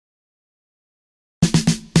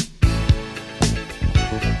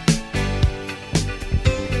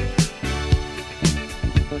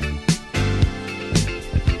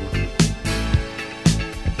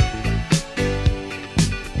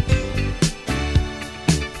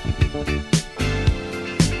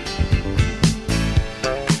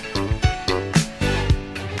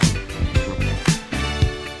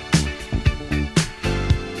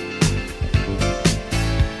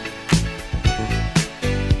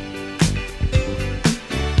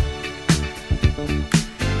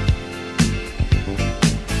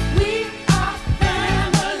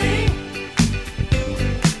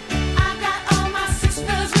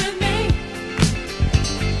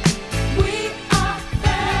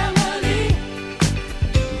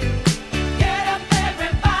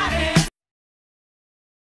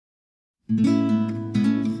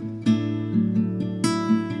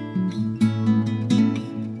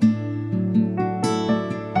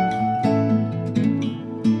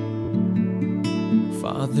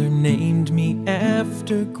father named me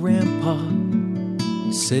after Grandpa.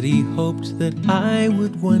 Said he hoped that I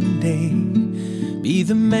would one day be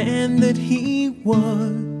the man that he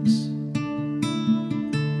was.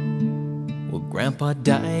 Well, Grandpa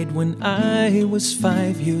died when I was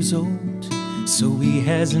 5 years old, so he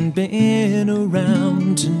hasn't been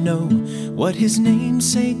around to know what his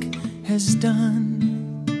namesake has done.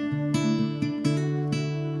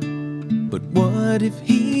 But what if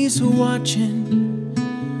he's watching?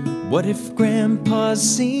 What if Grandpa's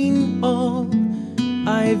seen all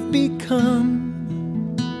I've become?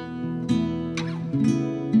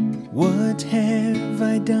 What have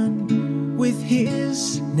I done with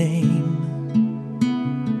his name?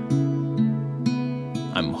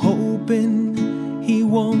 I'm hoping he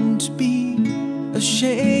won't be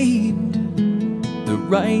ashamed, the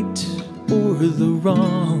right or the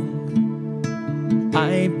wrong.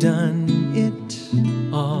 I've done it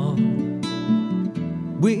all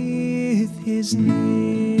with his name.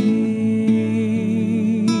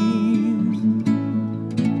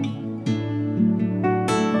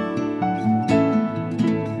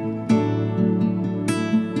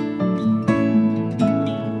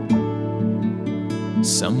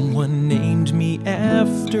 Someone named me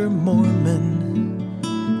after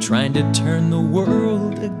Mormon, trying to turn the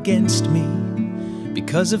world against me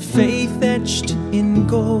because of faith etched in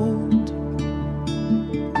gold.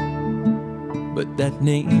 But that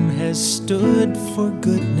name has stood for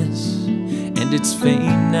goodness, and its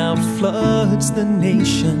fame now floods the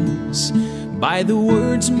nations by the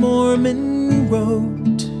words Mormon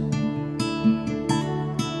wrote.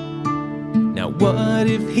 Now what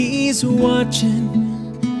if he's watching?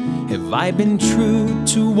 Have I been true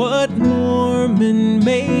to what Mormon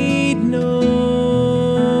made known?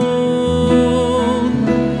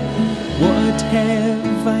 What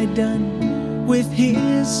have I done with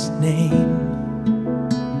his name?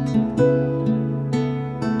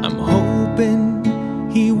 I'm hoping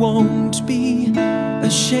he won't be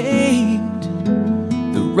ashamed,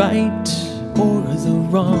 the right or the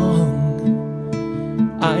wrong.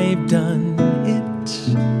 I've done it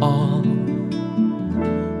all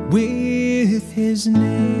with his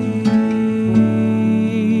name.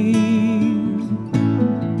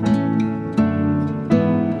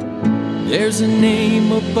 There's a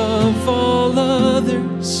name above all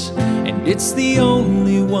others, and it's the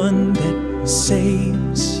only one that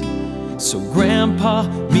saves. So Grandpa,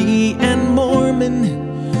 me and Mormon,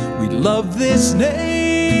 we love this name,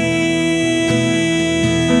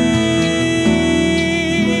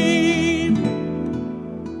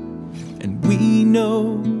 and we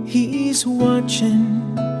know he's watching.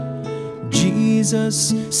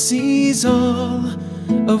 Jesus sees all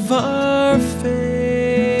of our faith.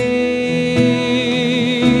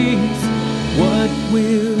 What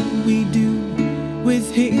will we do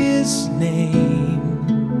with his name?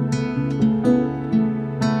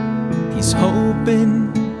 He's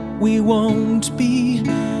hoping we won't be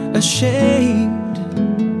ashamed,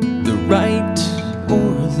 the right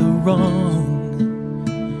or the wrong.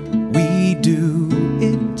 We do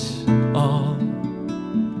it all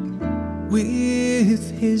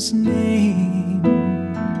with his name.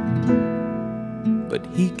 But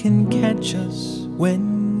he can catch us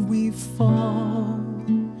when we fall,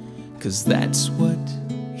 'cause that's what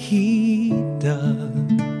he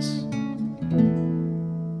does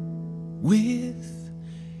with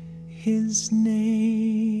his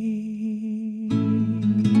name.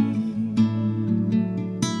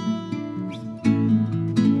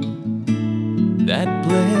 That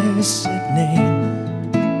blessed name,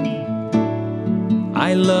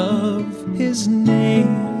 I love his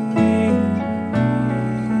name.